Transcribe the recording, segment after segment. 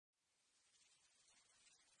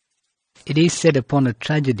It is said upon a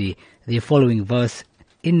tragedy, the following verse,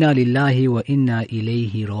 Inna lillahi wa inna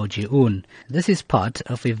ilayhi raji'un. This is part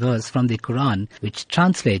of a verse from the Quran which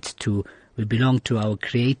translates to, we belong to our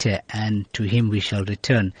Creator and to Him we shall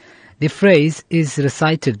return. The phrase is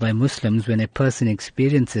recited by Muslims when a person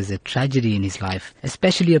experiences a tragedy in his life,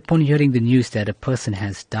 especially upon hearing the news that a person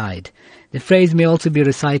has died. The phrase may also be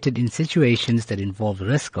recited in situations that involve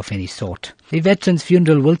risk of any sort. The veteran's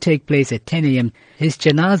funeral will take place at 10 a.m. His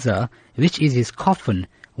janazah, which is his coffin,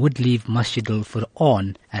 would leave Masjid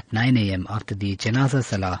al-Furqan at 9 a.m. after the janazah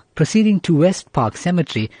salah, proceeding to West Park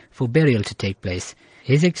Cemetery for burial to take place.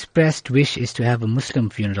 His expressed wish is to have a Muslim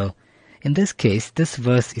funeral. In this case, this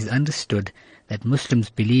verse is understood that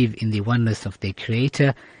Muslims believe in the oneness of their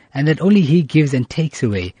Creator and that only He gives and takes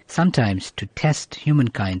away, sometimes to test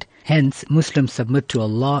humankind. Hence, Muslims submit to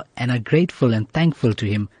Allah and are grateful and thankful to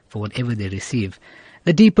Him for whatever they receive.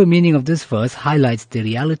 The deeper meaning of this verse highlights the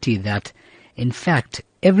reality that, in fact,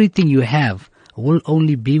 everything you have will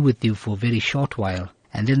only be with you for a very short while,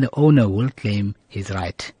 and then the owner will claim his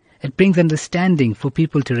right. It brings understanding for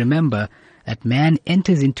people to remember that man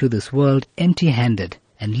enters into this world empty-handed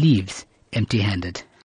and leaves empty-handed.